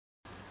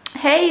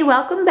Hey,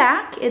 welcome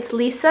back. It's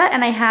Lisa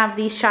and I have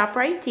the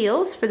Shoprite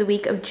deals for the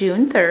week of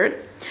June 3rd.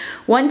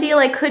 One deal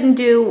I couldn't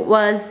do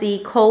was the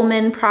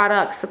Coleman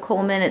products. The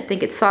Coleman, I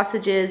think it's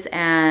sausages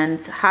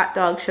and hot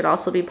dogs should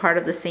also be part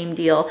of the same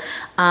deal.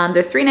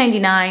 They're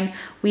 $3.99.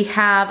 We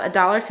have a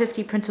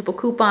 $1.50 principal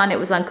coupon. It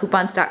was on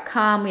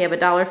coupons.com. We have a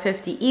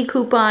 $1.50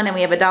 e-coupon and we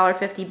have a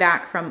 $1.50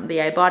 back from the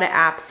Ibotta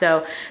app.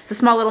 So it's a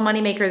small little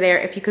money maker there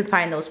if you could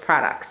find those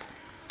products.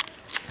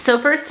 So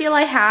first deal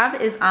I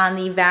have is on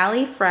the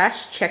Valley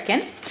Fresh Chicken.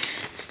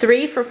 It's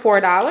 3 for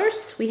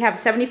 $4. We have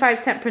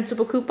 75-cent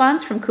principal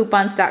coupons from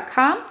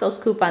coupons.com. Those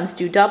coupons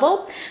do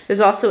double. There's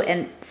also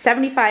a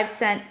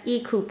 75-cent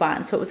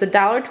e-coupon, so it was a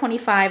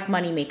 $1.25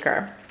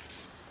 moneymaker.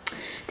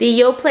 The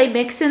Yoplait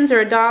mix-ins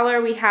are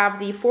 $1. We have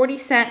the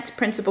 40-cent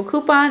principal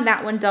coupon.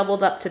 That one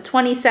doubled up to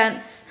 20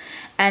 cents.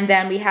 And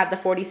then we had the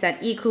 40-cent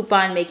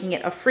e-coupon, making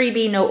it a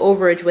freebie, no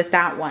overage with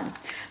that one.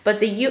 But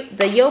the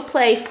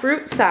Yoplait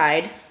fruit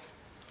side,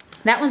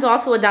 that one's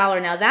also $1.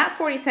 Now that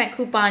 40-cent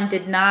coupon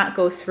did not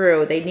go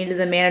through. They needed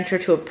the manager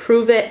to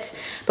approve it,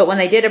 but when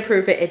they did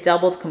approve it, it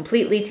doubled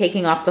completely,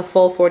 taking off the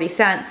full 40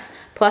 cents.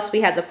 Plus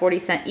we had the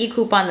 40-cent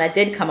e-coupon that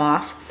did come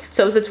off.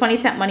 So it was a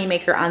 20-cent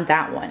moneymaker on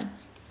that one.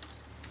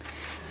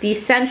 The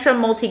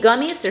Centrum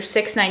multi-gummies, they're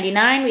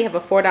 $6.99. We have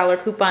a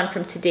 $4 coupon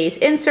from today's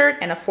insert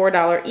and a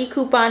 $4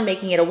 e-coupon,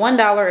 making it a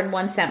 $1.01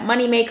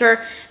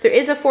 moneymaker. There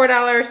is a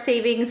 $4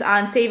 savings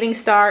on Saving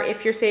Star.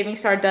 If your Saving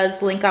Star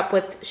does link up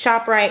with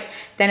Shoprite,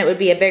 then it would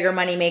be a bigger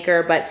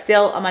moneymaker, but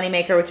still a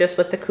moneymaker just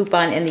with the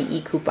coupon and the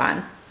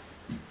e-coupon.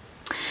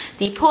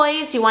 The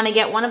Poise, you want to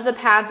get one of the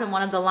pads and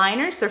one of the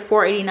liners. They're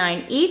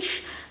 $4.89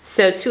 each.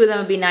 So two of them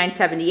would be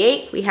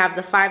 $9.78. We have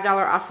the $5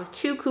 off of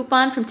 2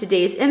 coupon from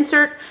today's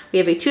insert. We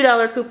have a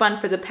 $2 coupon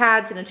for the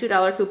pads and a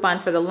 $2 coupon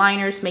for the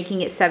liners,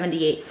 making it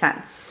 78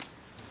 cents.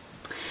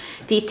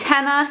 The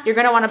Tenna, you're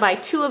going to want to buy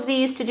 2 of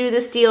these to do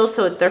this deal,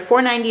 so they're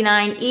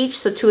 $4.99 each,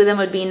 so 2 of them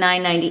would be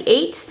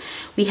 $9.98.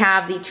 We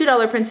have the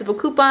 $2 principal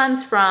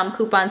coupons from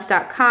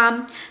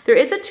coupons.com. There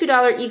is a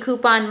 $2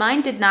 e-coupon.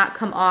 Mine did not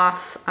come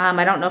off.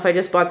 I don't know if I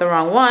just bought the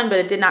wrong one, but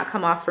it did not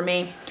come off for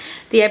me.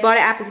 The Ibotta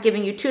app is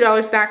giving you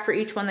 $2 back for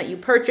each one that you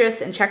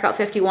purchase, and Checkout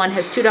 51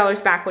 has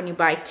 $2 back when you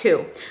buy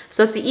 2.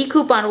 So if the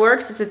e-coupon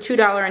works, it's a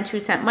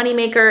 $2.02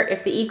 moneymaker.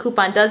 If the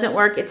e-coupon doesn't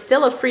work, it's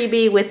still a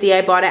freebie with the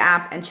Ibotta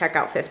app and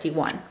Checkout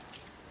 51.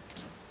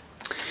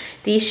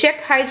 The Schick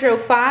Hydro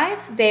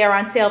 5, they are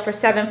on sale for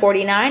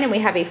 $7.49, and we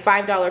have a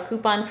 $5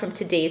 coupon from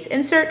today's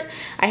insert.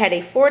 I had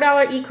a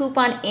 $4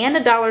 e-coupon and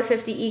a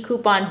 $1.50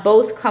 e-coupon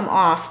both come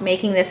off,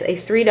 making this a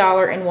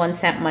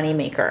 $3.01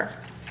 moneymaker.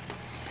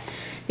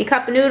 The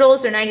cup of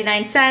noodles are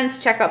 99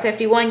 cents. Checkout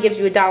 51 gives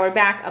you $1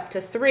 back up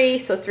to 3,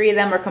 so 3 of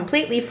them are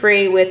completely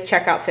free with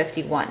Checkout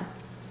 51.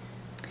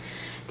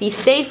 The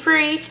Stay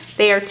Free,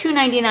 they are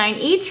 $2.99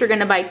 each. You're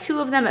going to buy 2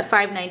 of them at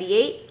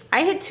 $5.98.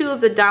 I had 2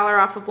 of the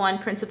 $1 off of 1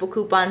 principal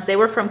coupons. They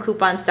were from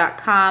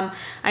coupons.com.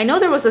 I know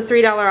there was a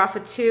 $3 off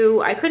of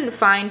 2. I couldn't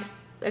find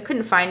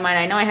mine.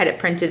 I know I had it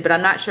printed, but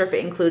I'm not sure if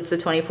it includes the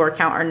 24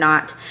 count or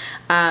not.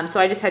 So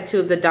I just had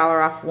 2 of the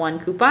 $1 off 1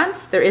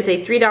 coupons. There is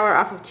a $3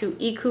 off of 2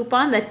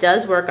 e-coupon that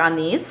does work on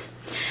these.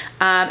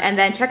 And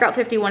then Checkout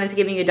 51 is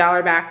giving you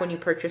 $1 back when you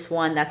purchase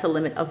 1. That's a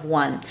limit of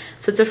 1.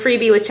 So it's a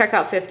freebie with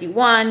Checkout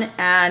 51.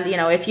 And you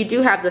know, if you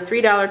do have the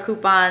 $3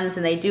 coupons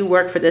and they do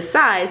work for this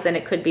size, then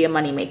it could be a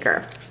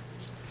moneymaker.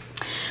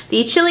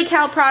 The Chili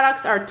Cow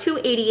products are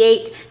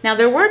 $2.88. Now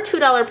there were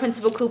 $2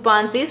 principal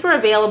coupons. These were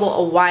available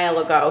a while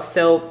ago,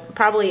 so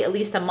probably at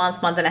least a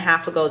month and a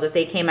half ago that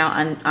they came out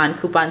on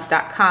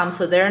coupons.com,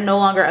 so they're no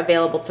longer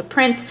available to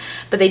print,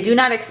 but they do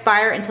not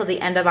expire until the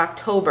end of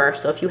October.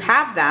 So if you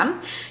have them,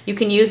 you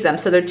can use them.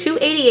 So they're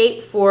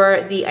 $2.88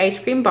 for the ice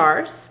cream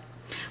bars.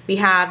 We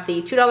have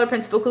the $2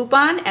 principal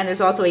coupon, and there's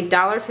also a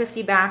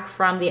 $1.50 back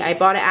from the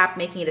Ibotta app,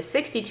 making it a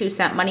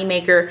 62-cent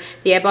moneymaker.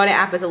 The Ibotta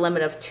app is a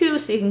limit of 2,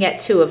 so you can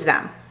get 2 of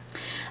them.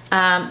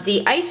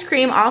 The ice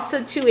cream, also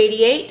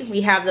 $2.88.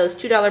 We have those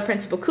 $2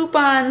 principal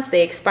coupons.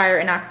 They expire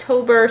in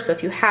October, so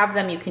if you have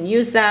them, you can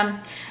use them.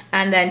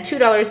 And then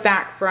 $2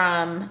 back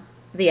from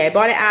the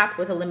Ibotta app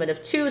with a limit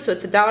of 2, so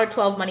it's a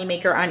 $1.12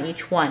 moneymaker on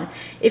each one.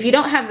 If you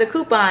don't have the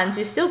coupons,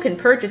 you still can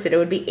purchase it. It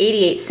would be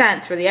 88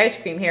 cents for the ice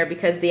cream here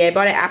because the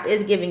Ibotta app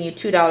is giving you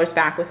 $2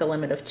 back with a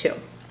limit of 2.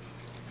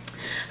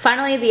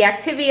 Finally, the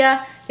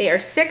Activia, they are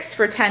 6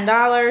 for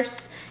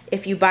 $10.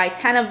 If you buy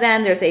 10 of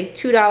them, there's a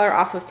 $2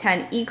 off of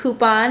 10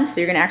 e-coupons,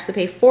 so you're going to actually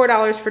pay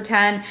 $4 for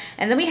 10.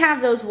 And then we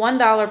have those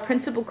 $1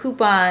 principal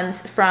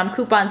coupons from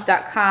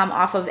coupons.com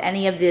off of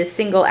any of the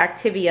single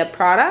Activia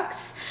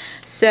products.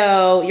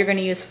 So you're going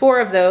to use 4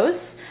 of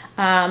those.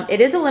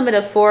 It is a limit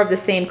of 4 of the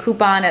same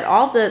coupon. At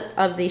all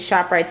of the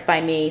Shoprites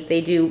by me,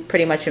 they do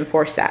pretty much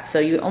enforce that. So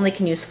you only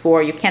can use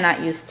 4. You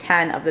cannot use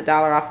 10 of the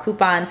 $1 off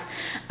coupons,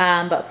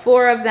 but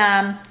 4 of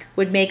them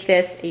would make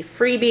this a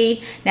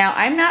freebie. Now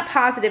I'm not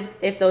positive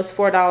if those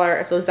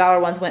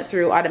 $4 ones went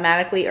through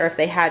automatically or if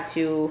they had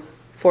to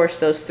force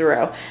those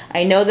through.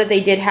 I know that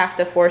they did have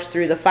to force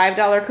through the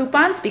 $5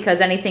 coupons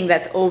because anything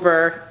that's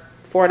over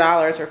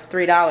 $4 or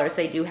 $3,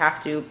 they do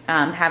have to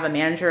have a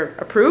manager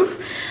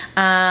approve.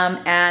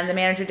 And the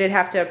manager did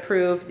have to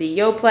approve the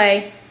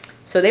Yoplait.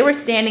 So they were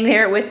standing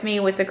there with me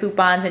with the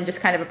coupons and just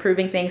kind of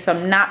approving things. So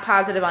I'm not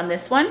positive on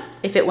this one,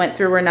 if it went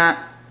through or not,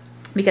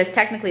 because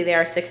technically they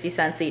are 60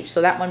 cents each.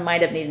 So that one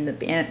might have needed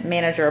the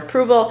manager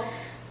approval.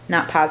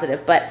 Not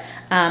positive, but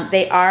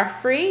they are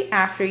free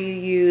after you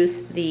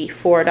use the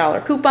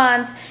 $4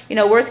 coupons. You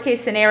know, worst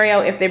case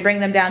scenario, if they bring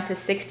them down to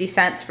 60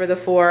 cents for the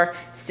 4,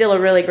 still a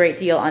really great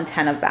deal on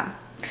 10 of them.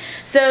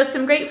 So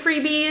some great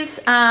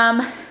freebies.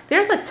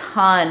 There's a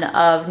ton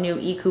of new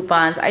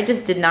e-coupons. I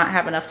just did not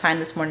have enough time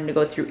this morning to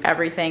go through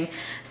everything.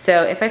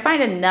 So if I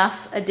find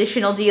enough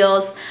additional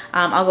deals,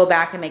 I'll go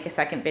back and make a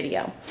second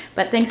video.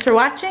 But thanks for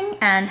watching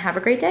and have a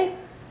great day.